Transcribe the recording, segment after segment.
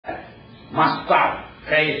Mastar,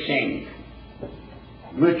 facing,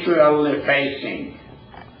 mutually facing,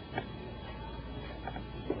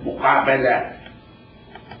 mukabele.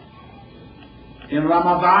 In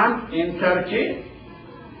Ramadan, in Turkey,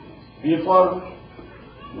 before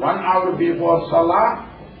 1 hour before Salah,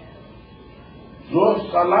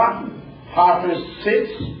 Zuhr Salah, Hafiz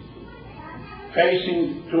sits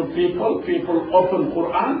facing to people, people open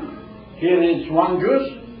Quran, he reads one juz,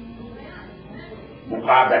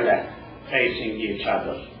 mukabele, facing each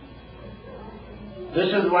other. This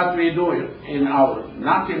is what we do in our,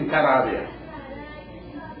 not in Taraweeh.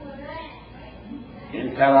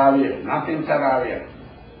 In Taraweeh, not in Taraweeh,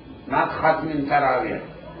 not Khatm in Taraweeh.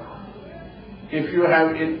 If you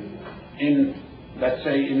have in let's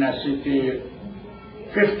say in a city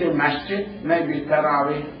 50 masjid, maybe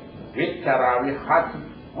Taraweeh, with Taraweeh, Khatm,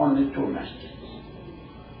 only 2 masjids.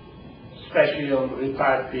 Special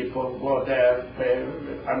retired people go there,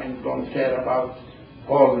 don't care about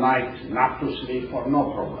all night, not to sleep, or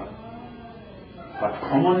no problem. But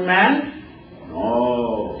common man,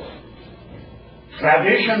 no.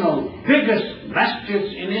 Traditional, biggest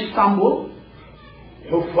masjids in Istanbul,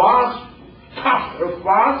 Huffaz, tough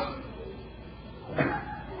Huffaz,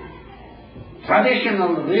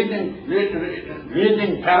 traditional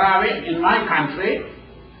reading Taraweeh in my country,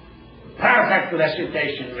 perfect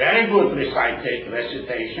recitation, very good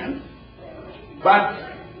recitation, but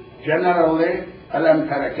generally, Alam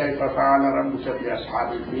tara kayfa fa'ala rabbuka bi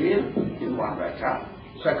ashabil fil in 1 rak'ah,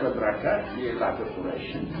 second rak'ah, Li'ilaf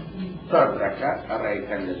Quraysh, third rak'ah,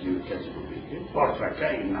 Arayta allazi yukazzibu bihi, fourth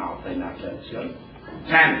rak'ah, Inna a'tainaka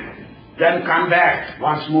al-kawthar, then come back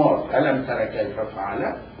once more, Alam tara kayfa fa'ala,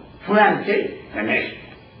 20, finished.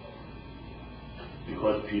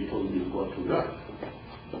 Because people will go to work.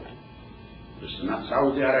 This is not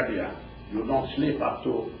Saudi Arabia. You don't sleep up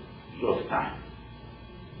to Zuhr time.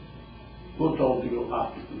 Who told you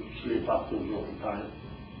to sleep up to Zuhr time?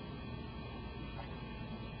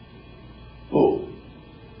 Who?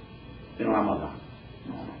 In Ramadan.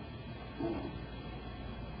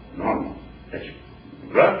 No.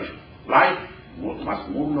 Work, life must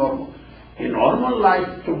move normal. In normal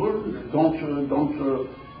life, don't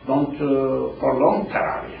prolong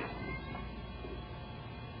Taraweeh.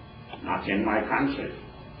 Not in my country.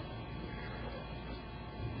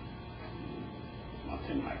 Not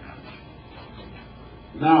in my country.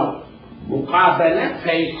 Now, muqabala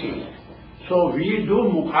facing. So we do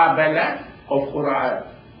muqabala of Quran.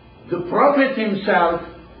 The Prophet himself,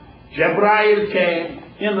 Jibreel came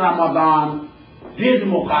in Ramadan, did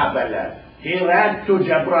muqabala. He read to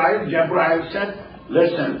Jibreel. Jibreel said,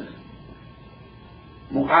 listen,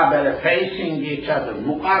 muqabala, facing each other.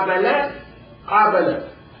 Muqabala, qabala.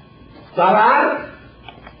 Darar,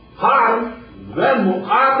 harm, ve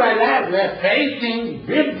muqabala, ve facing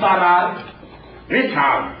with darar, with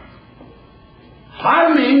harm.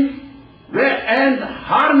 Harming, and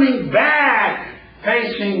harming back,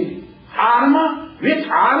 facing harm, with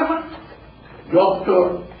harm.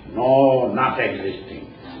 Doctor, no, not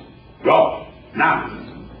existing. God, not.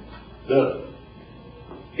 The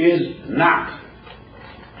is not.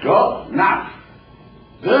 God, not.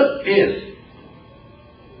 The is.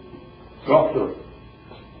 Doctor.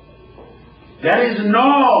 There is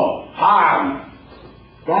no harm.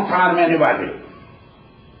 Don't harm anybody.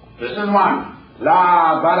 This is one.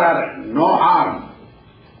 La barar, no harm.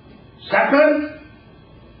 Second,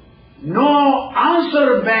 no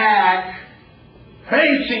answer back,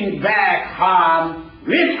 facing back harm,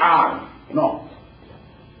 with harm. No.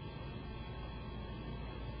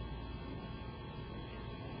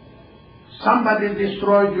 Somebody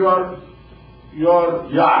destroyed your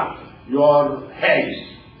yard, your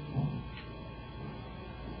haze.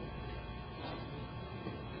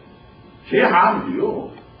 He harmed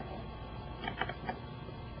you.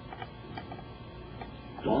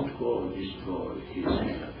 Don't go destroy his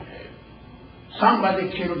haze. Somebody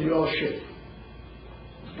killed your ship,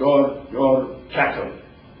 your cattle.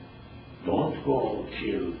 Don't go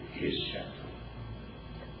kill his cattle.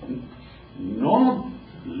 No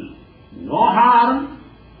harm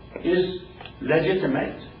is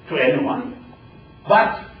legitimate to anyone, but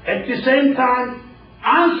at the same time,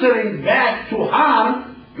 answering back to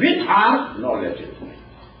harm with harm, no legitimate.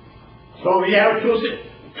 So we have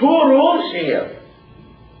two rules here.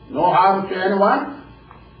 No harm to anyone,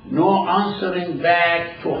 no answering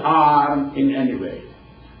back to harm in any way.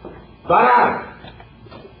 Darar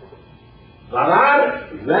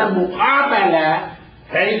ve muqabala,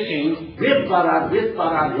 facing with darar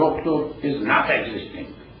yoktur, is not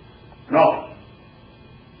existing. No.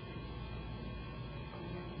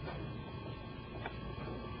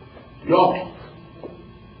 Yok.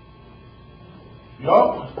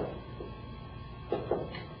 Yok.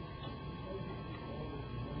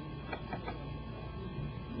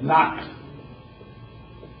 Not.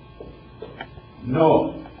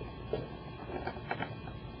 No.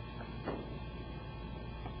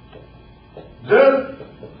 There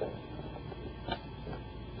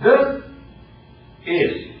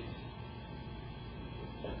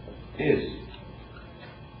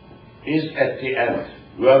is at the end,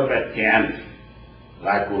 verb at the end,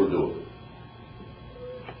 like Urdu.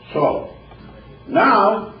 So,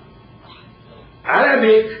 now,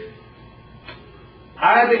 Arabic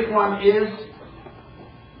one is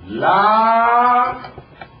La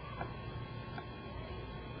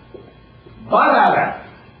Barara.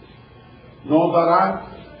 No darar.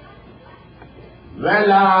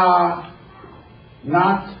 Vela,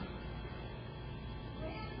 not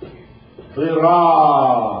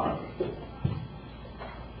dirar.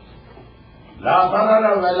 La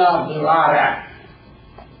darara vela dirara.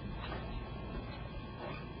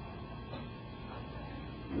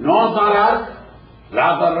 No darar, la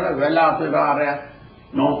darara vela dirara,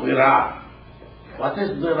 no dirar. What is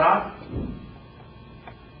dirar?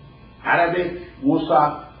 Arabic,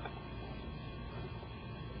 Musa.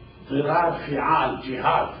 ضرار فعال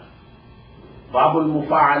جهاد باب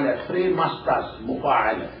المفاعلة 3 masters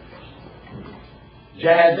مفاعلة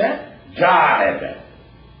جهد جاهد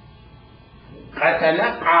قتل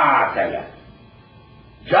قاتل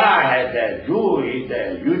جاهد جوهد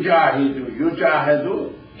يجاهد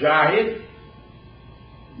يجاهد جاهد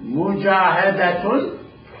مجاهدة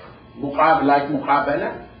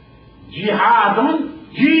مقابلة جهاد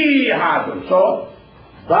جهاد so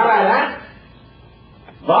ضرر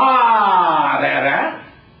ضارر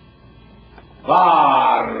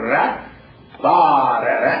ضار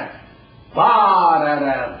ضارر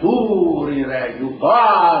ضارر ضورر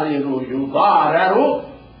يضارر يضارر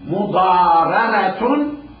مضاررة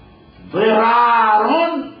ضرار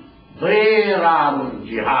ضرار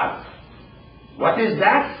جهاد. What is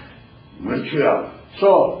that? Mutual.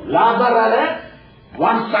 So لا ضرر,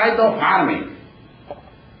 one side of harming.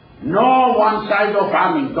 No one side of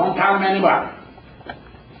harming. Don't harm anybody.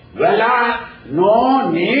 Vela,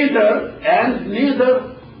 no, neither, and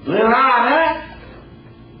neither. Dirara,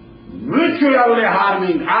 mutually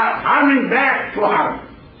harming, harming back to harm.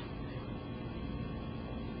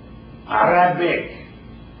 Arabic.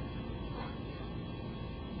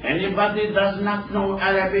 Anybody does not know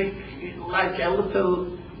Arabic, like a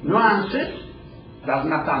little nuances, does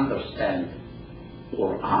not understand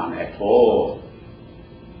Quran at all.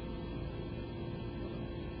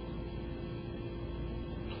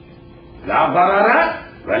 لا ضرر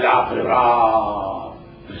ولا ضرار.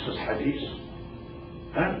 This is hadith.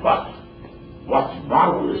 And what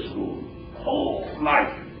marvelous rule. Whole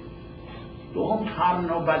life. Don't harm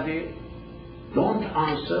nobody. Don't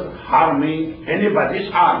answer harming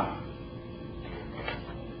anybody's harm.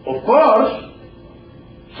 Of course,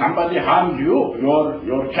 somebody harmed you,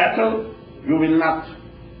 your cattle, you will not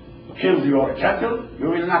kill your cattle, you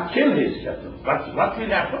will not kill his cattle. But what will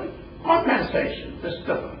happen? Compensation. That's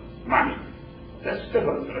different. Money. That's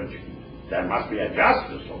different. There must be a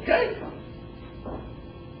justice, okay?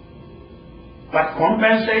 But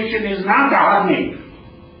compensation is not harming.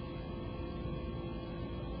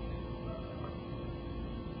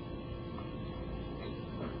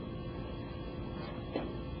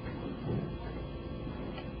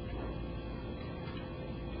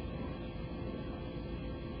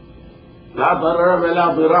 لا ضرر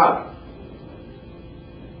ولا ضرار.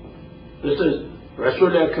 This is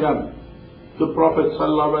Rasul Akram, the Prophet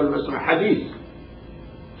sallallahu alaihi wasallam hadith.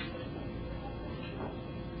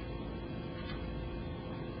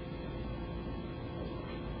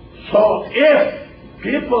 So if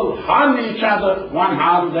people harm each other, one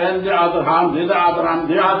harm, then the other harm, the other harm,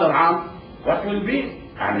 the other harm, what will be?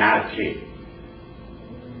 Anarchy.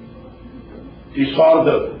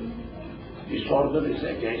 Disorder. Disorder is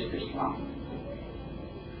against Islam.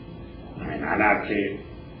 I mean, anarchy,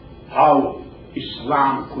 how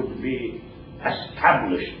Islam could be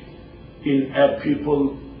established in a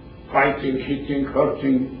people fighting, hitting,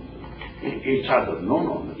 hurting each other.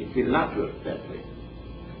 No, it will not work that way.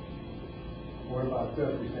 What about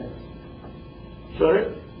self-defense? Sorry?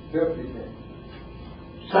 Self-defense.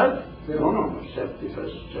 Self? No,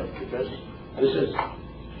 self-defense. This is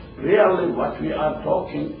really what we are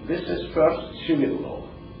talking, this is first civil law.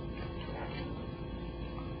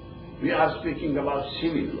 We are speaking about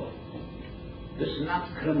civil law. This is not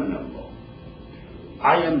criminal law.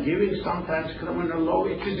 I am giving sometimes criminal law,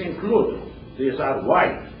 it is included. These are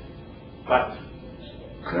wide. But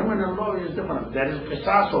criminal law is different. There is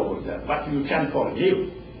qisas over there, but you can forgive.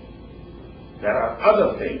 There are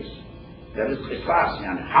other things. There is qisas,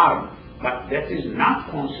 yani harm, but that is not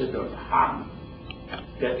considered harm.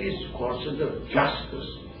 That is considered justice.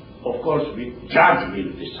 Of course, the judge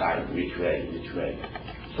will decide which way.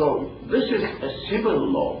 So this is a civil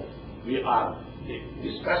law. We are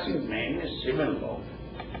discussing mainly civil law.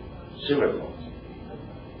 Civil law.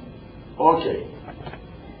 Okay.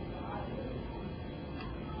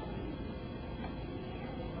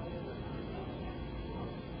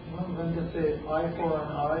 When they say eye for an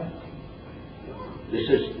eye, This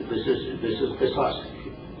is qisas.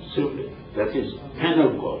 That is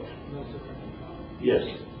penal code. Yes.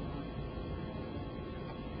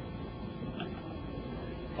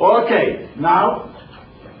 Okay. Now,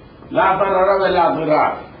 la darara wa la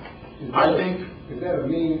dirar. I think is that a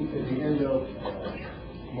mean at the end of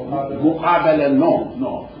Muhammad? muqabala,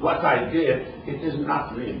 no. What I did, it is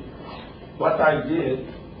not real. What I did,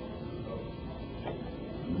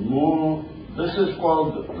 this is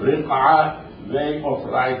called riq'a, way of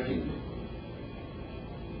writing.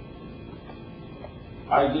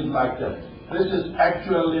 I did like that. This is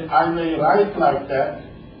actually, I may write like that.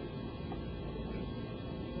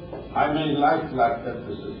 I may write like that.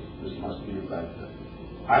 This must be like that.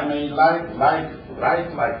 I may write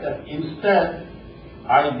like that. Instead,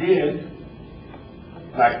 I did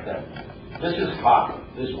like that. This is hard,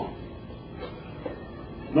 this one.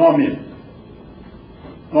 No min.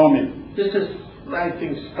 This is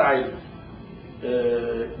writing style.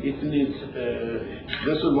 It needs,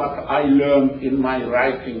 this is what I learned in my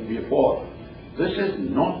writing before. This is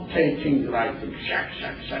not taking writing, shak,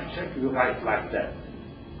 you write like that.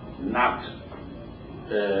 Not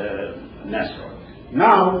necessary.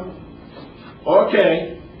 Now,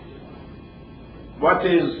 okay, what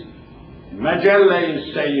is Majalla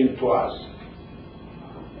is saying to us?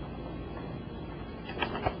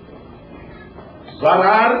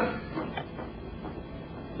 Zarar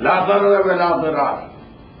la darar wa la dirar.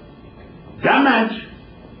 Damage,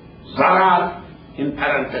 zarar, in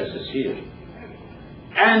parentheses here.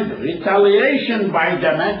 And retaliation by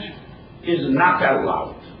damage is not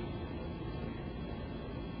allowed.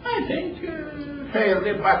 I think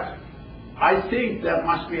fairly, but I think there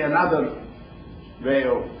must be another way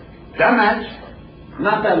of damage,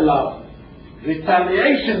 not allowed.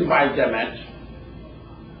 Retaliation by damage,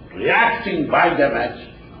 reacting by damage,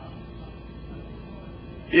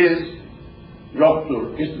 is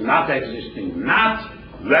loctur, is not existing, not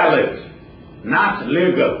valid, not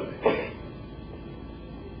legal,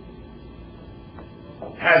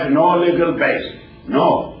 has no legal base,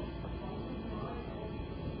 no.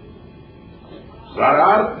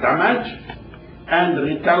 Zarar, damage, and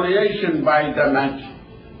retaliation by damage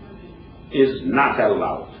is not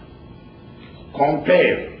allowed.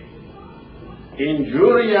 Compare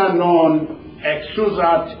injuria non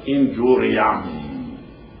excusat injuriam.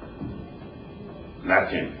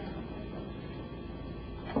 Latin.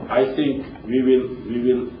 I think we will.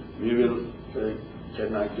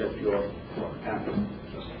 Can I get your pen?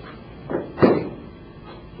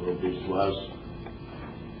 So this was,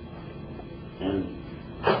 and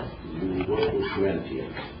we will go to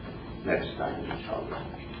 20th next time, inshallah.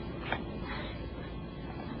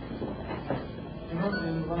 You know,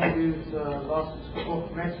 in one of these last couple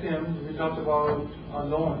of maxioms, we talked about a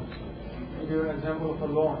loan. You give an example of a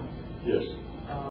loan. Yes.